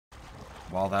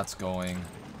while that's going,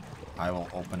 I will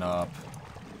open up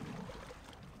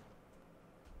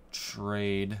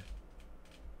trade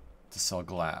to sell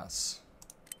glass.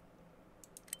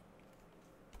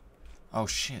 Oh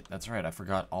shit, that's right. I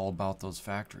forgot all about those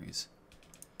factories.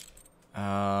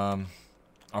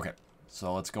 Okay,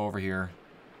 so let's go over here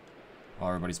while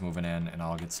everybody's moving in, and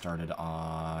I'll get started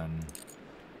on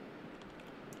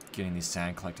getting these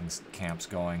sand collecting camps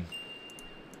going.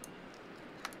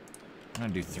 I'm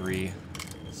gonna do 3,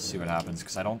 see what happens,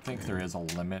 because I don't think there is a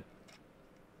limit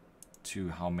to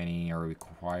how many are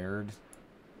required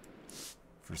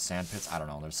for sand pits. I don't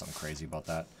know, there's something crazy about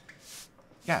that.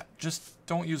 Yeah, just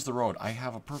don't use the road. I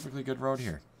have a perfectly good road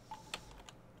here.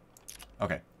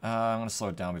 Okay, I'm gonna slow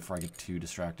it down before I get too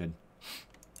distracted.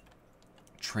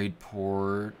 Trade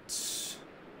port. Let's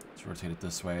rotate it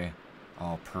this way.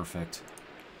 Oh, perfect.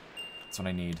 That's what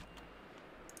I need.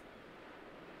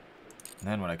 And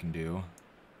then what I can do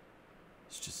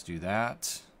is just do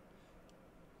that.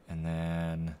 And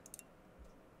then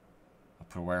I'll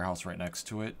put a warehouse right next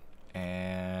to it.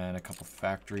 And a couple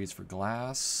factories for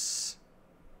glass.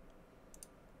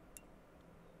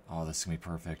 Oh, this is gonna be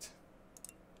perfect.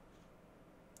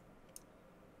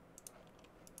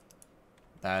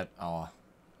 That, oh,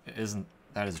 it isn't,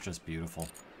 that is just beautiful.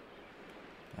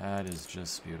 That is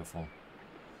just beautiful.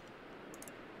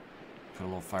 Put a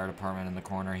little fire department in the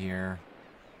corner here.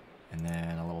 And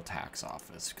then a little tax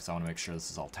office, because I want to make sure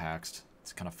this is all taxed.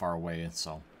 It's kind of far away,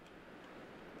 so.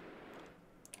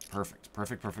 Perfect,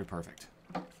 perfect, perfect, perfect.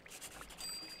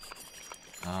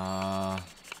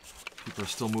 People are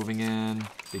still moving in.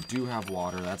 They do have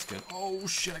water, that's good. Oh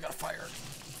shit, I got a fire.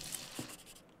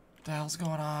 What the hell's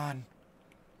going on?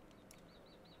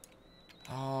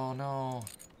 Oh no.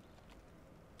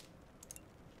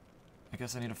 I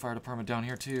guess I need a fire department down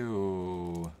here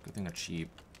too. Good thing they're cheap.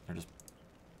 They're just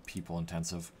people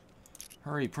intensive.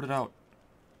 Hurry, put it out.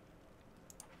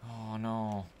 Oh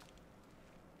no.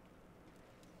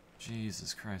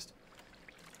 Jesus Christ.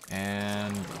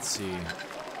 And let's see.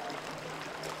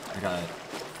 I got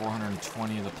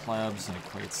 420 of the plebs and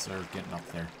equates are getting up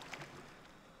there.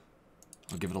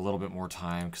 I'll give it a little bit more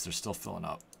time because they're still filling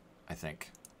up, I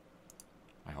think.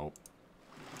 I hope.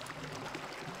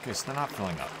 Okay, so they're not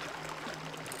filling up.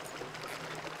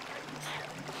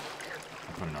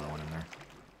 I'll put another one in there.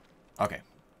 Okay,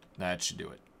 that should do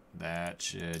it. That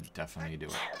should definitely do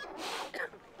it.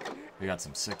 We got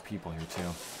some sick people here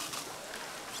too.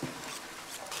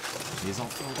 These all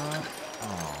filled up?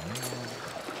 Oh man.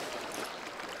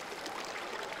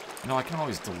 You know, I can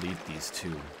always delete these too.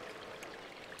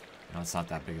 You know, it's not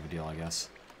that big of a deal, I guess.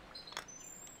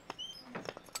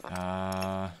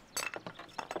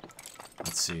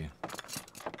 Let's see.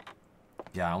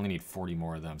 Yeah, I only need 40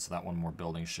 more of them, so that one more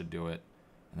building should do it.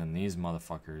 And then these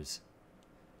motherfuckers,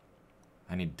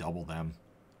 I need double them.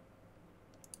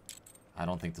 I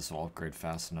don't think this will upgrade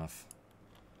fast enough.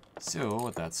 So,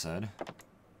 with that said,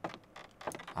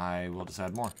 I will just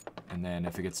add more. And then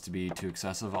if it gets to be too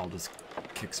excessive, I'll just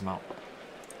kick some out.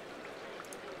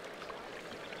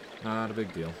 Not a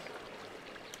big deal.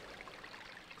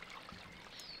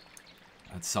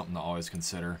 That's something to always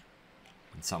consider.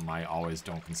 And something I always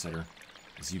don't consider.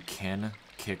 Is you can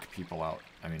kick people out.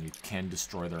 I mean, you can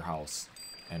destroy their house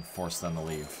and force them to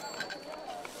leave.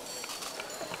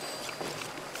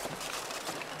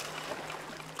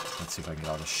 Let's see if I can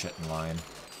get all this shit in line.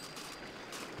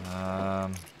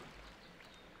 Have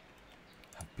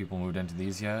people moved into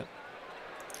these yet?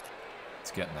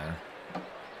 It's getting there.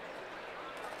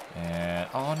 And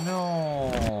oh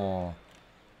no!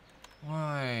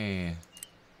 Why?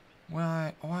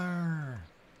 Why? Where?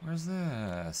 Where's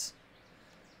this?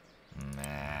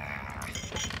 Nah.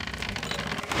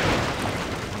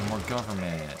 Need more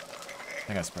government. I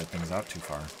think I spread things out too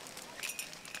far.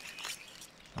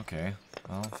 Okay.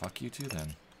 Well, fuck you too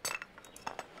then.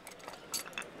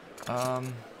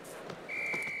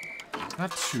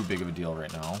 Not too big of a deal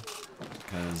right now,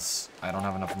 because I don't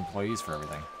have enough employees for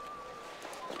everything.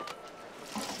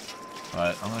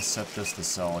 But I'm gonna set this to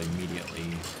sell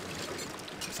immediately,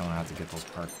 because I'm gonna have to get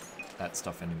that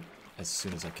stuff in as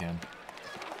soon as I can.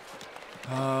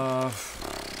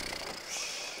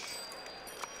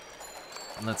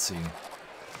 Let's see.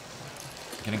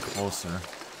 Getting closer.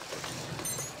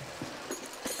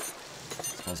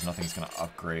 Suppose nothing's gonna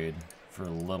upgrade for a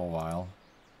little while.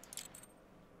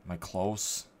 Am I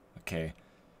close? Okay.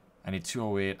 I need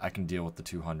 208. I can deal with the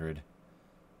 200.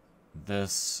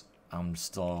 This, I'm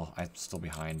still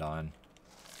behind on.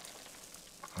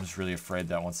 I'm just really afraid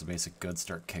that once the basic goods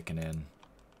start kicking in,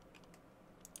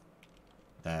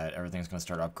 that everything's gonna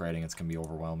start upgrading. It's gonna be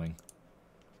overwhelming.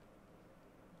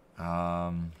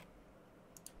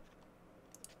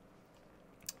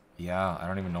 Yeah, I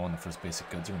don't even know when the first basic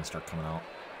goods are going to start coming out.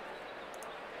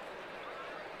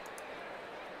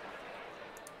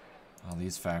 Oh,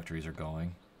 these factories are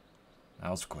going.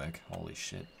 That was quick. Holy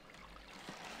shit.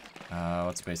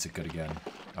 What's basic good again?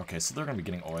 Okay, so they're going to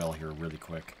be getting oil here really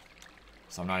quick.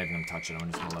 So I'm not even going to touch it.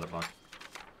 I'm just going to let it buck.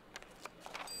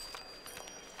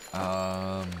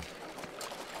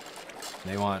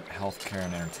 They want healthcare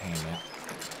and entertainment.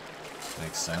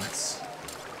 Makes sense.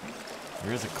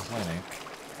 There is a clinic.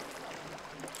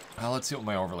 Let's see what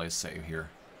my overlays say here.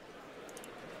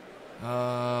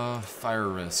 Fire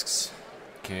risks.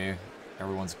 Okay,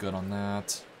 everyone's good on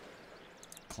that.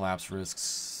 Collapse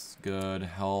risks, good.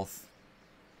 Health.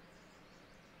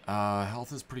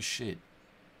 Health is pretty shit.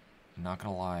 Not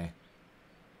gonna lie.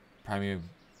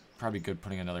 Probably good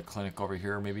putting another clinic over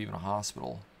here, maybe even a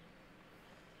hospital.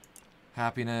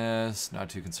 Happiness, not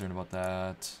too concerned about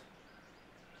that.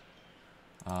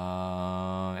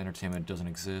 Entertainment doesn't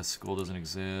exist. School doesn't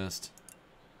exist.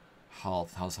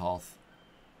 Health, how's health?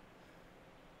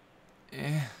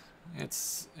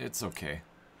 It's okay.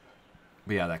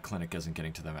 But yeah, that clinic isn't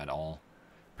getting to them at all.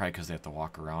 Probably because they have to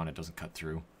walk around. It doesn't cut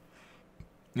through.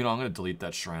 You know, I'm going to delete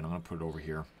that shrine. I'm going to put it over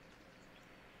here.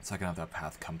 So I can have that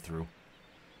path come through.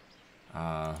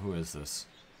 Who is this?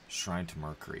 Shrine to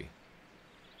Mercury.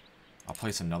 I'll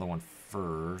place another one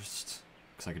first.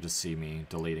 Because I could just see me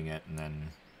deleting it. And then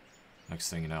next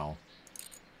thing you know.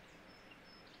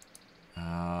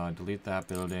 Delete that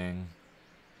building.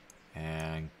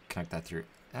 And connect that through.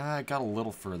 I got a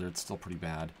little further. It's still pretty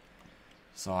bad.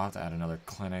 So I'll have to add another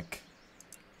clinic.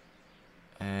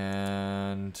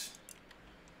 And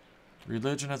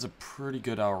religion has a pretty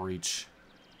good outreach.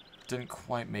 Didn't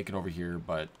quite make it over here,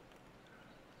 but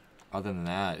other than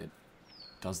that, it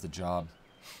does the job.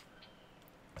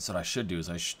 So what I should do is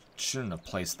I shouldn't have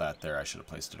placed that there. I should have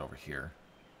placed it over here.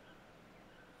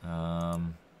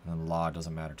 And law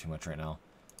doesn't matter too much right now.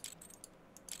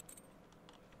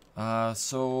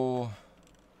 So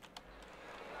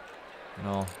you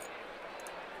know,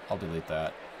 I'll delete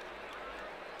that.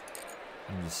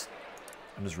 I'm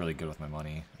just really good with my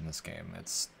money in this game.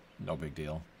 It's no big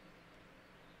deal.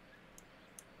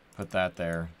 Put that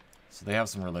there. So they have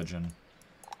some religion.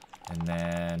 And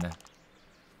then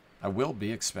I will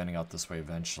be expanding out this way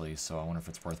eventually, so I wonder if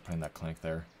it's worth putting that clinic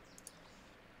there.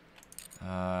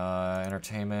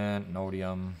 Entertainment,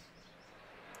 Nodium.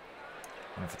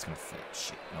 I wonder if it's gonna fit.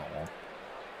 Shit, no it won't.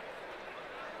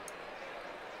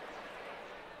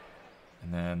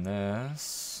 And then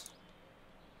this.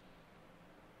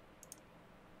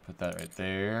 Put that right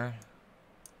there.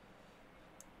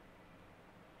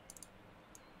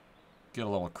 Get a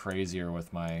little crazier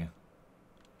with my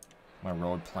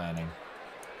road planning.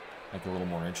 Make it a little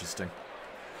more interesting.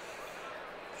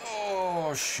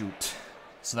 Oh, shoot.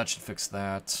 So that should fix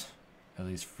that, at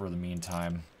least for the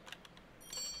meantime.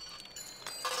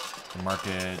 The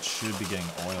market should be getting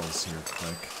oils here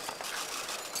quick.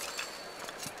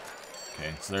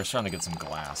 Okay, so they're starting to get some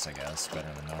glass, I guess. Better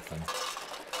than nothing.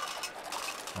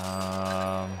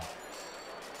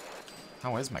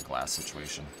 How is my glass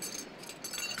situation?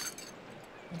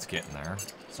 It's getting there.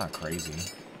 It's not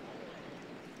crazy.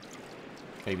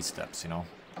 Baby steps, you know.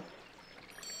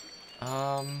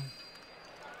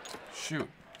 Shoot.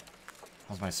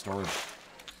 How's my storage?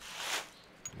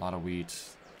 A lot of wheat.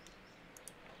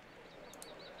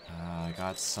 I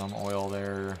got some oil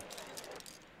there.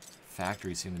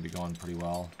 Factories seem to be going pretty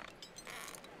well.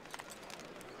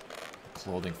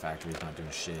 Clothing factory is not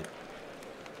doing shit.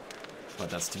 But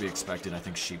that's to be expected. I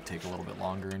think sheep take a little bit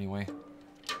longer anyway.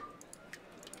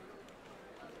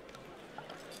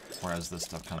 Whereas this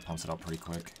stuff kind of pumps it up pretty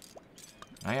quick.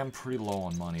 I am pretty low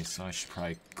on money, so I should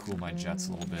probably cool my jets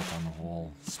a little bit on the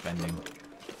whole spending.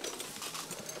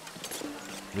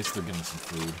 At least they're getting some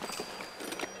food.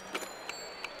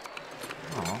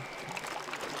 Aww.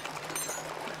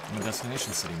 I'm a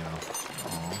destination city now.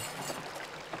 Aww.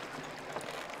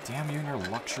 Damn you and your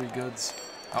luxury goods.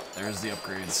 Oh, there's the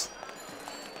upgrades.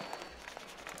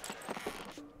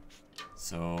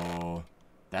 So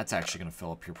that's actually going to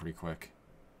fill up here pretty quick.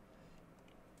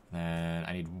 Then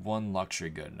I need one luxury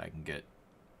good and I can get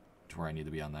to where I need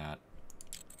to be on that.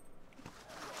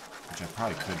 Which I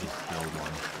probably could just build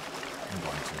one. I'm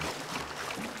going to.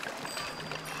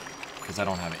 Because I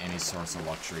don't have any source of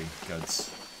luxury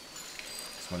goods.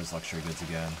 So what is luxury goods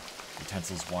again?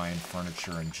 Utensils, wine,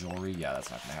 furniture, and jewelry. Yeah, that's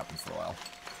not going to happen for a while.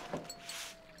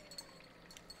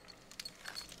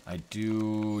 I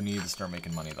do need to start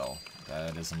making money though.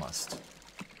 That is a must.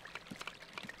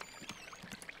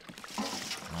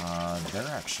 They're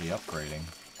actually upgrading.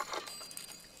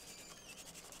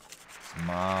 So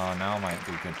now might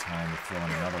be a good time to throw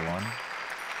in another one.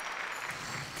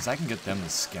 Because I can get them to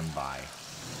skim by.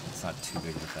 It's not too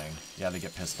big of a thing. Yeah, they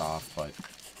get pissed off, but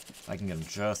I can get them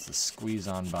just to squeeze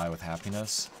on by with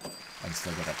happiness. I can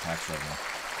still get that tax revenue.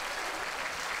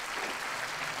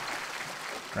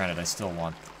 Granted, I still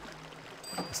want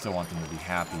them to be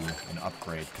happy and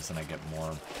upgrade, because then I get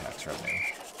more tax revenue.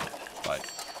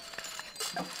 But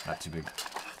not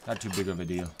too big of a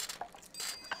deal.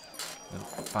 It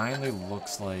finally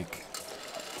looks like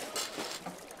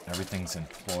everything's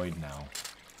employed now.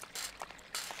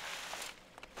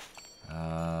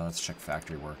 Let's check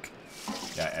factory work.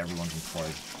 Yeah, everyone's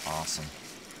employed. Awesome.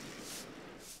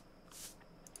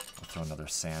 I'll throw another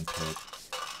sand pit.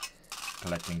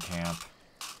 Collecting camp.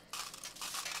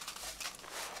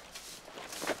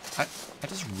 I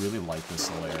just really like this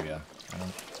little area.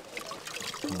 I'm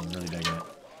really digging it.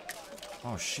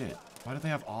 Oh shit. Why do they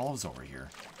have olives over here?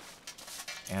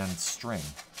 And string.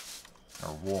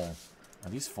 Or wool. Are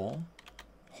these full?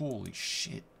 Holy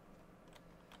shit.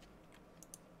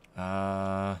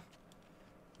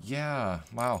 Yeah,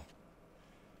 wow.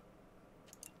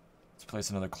 Let's place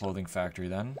another clothing factory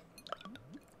then.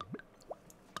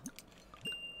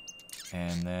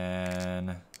 And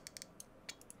then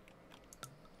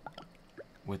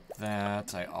with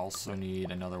that, I also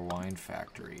need another wine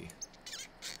factory.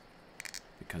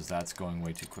 Because that's going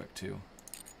way too quick too.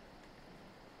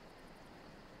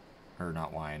 Or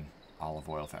not wine, olive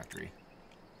oil factory.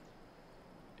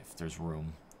 If there's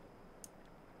room.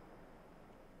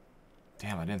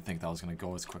 Damn, I didn't think that was going to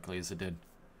go as quickly as it did.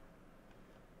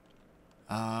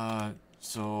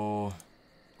 So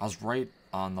I was right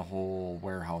on the whole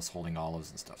warehouse holding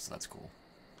olives and stuff, so that's cool.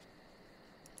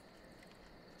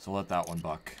 So let that one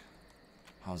buck.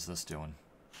 How's this doing?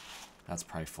 That's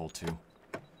probably full too.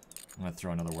 I'm going to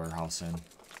throw another warehouse in.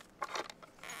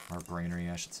 Or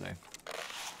granary, I should say.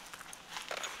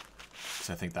 Because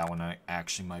I think that one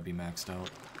actually might be maxed out.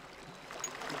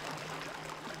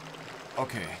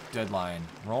 Okay, deadline.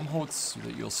 Rome hopes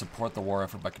that you'll support the war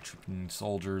effort by contributing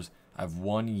soldiers. I have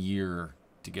 1 year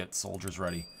to get soldiers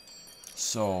ready.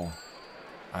 So,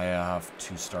 I have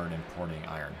to start importing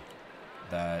iron.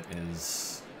 That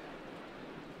is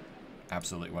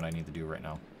absolutely what I need to do right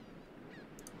now.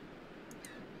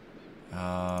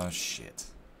 Shit.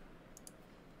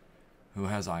 Who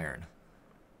has iron?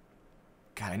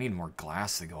 God, I need more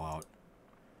glass to go out.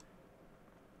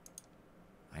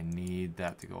 I need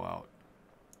that to go out.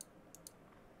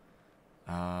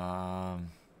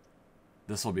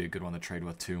 This will be a good one to trade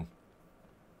with too.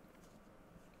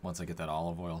 Once I get that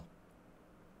olive oil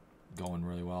going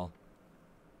really well.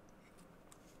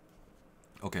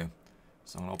 Okay,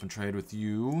 so I'm gonna open trade with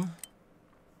you.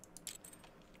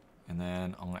 And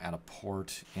then I'm gonna add a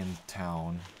port in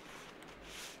town.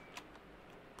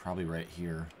 Probably right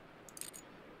here.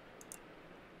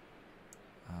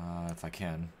 If I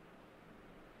can.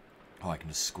 Oh, I can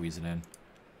just squeeze it in.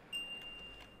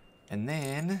 And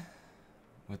then,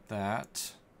 with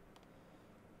that,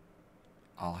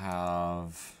 I'll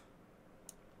have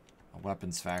a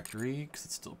weapons factory, because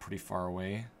it's still pretty far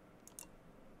away.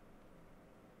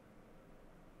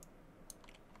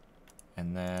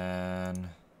 And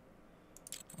then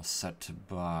I'll set to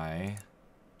buy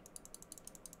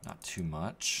not too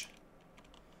much.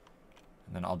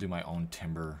 And then I'll do my own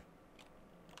timber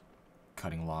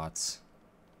cutting lots,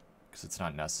 because it's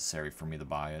not necessary for me to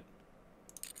buy it.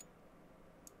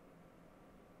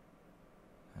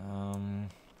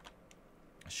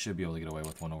 I should be able to get away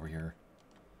with one over here.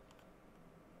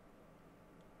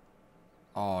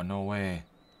 Oh, no way.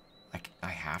 I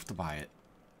have to buy it.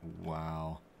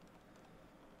 Wow.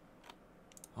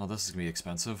 Oh, this is going to be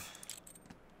expensive.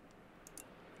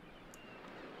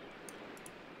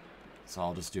 So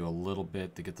I'll just do a little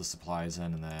bit to get the supplies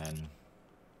in, and then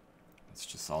that's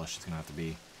just all it's going to have to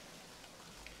be.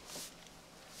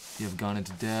 You have gone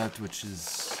into debt, which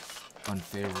is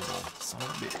unfavorable. Son of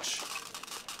a bitch.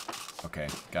 Okay,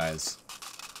 guys.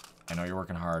 I know you're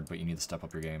working hard, but you need to step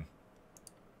up your game.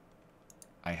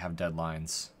 I have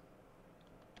deadlines.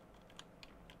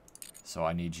 So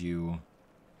I need you...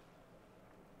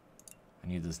 I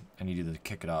need you to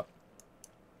kick it up.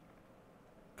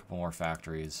 Couple more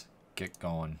factories. Get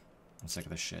going. I'm sick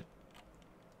of this shit.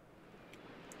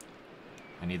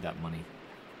 I need that money.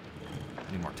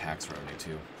 I need more tax revenue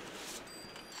too.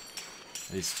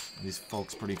 These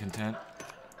folks pretty content?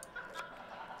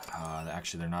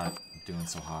 Actually, they're not doing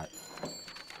so hot.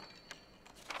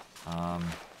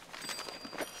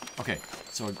 Okay,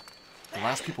 so the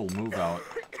last people move out,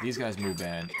 these guys move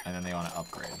in, and then they want to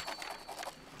upgrade.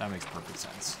 That makes perfect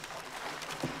sense.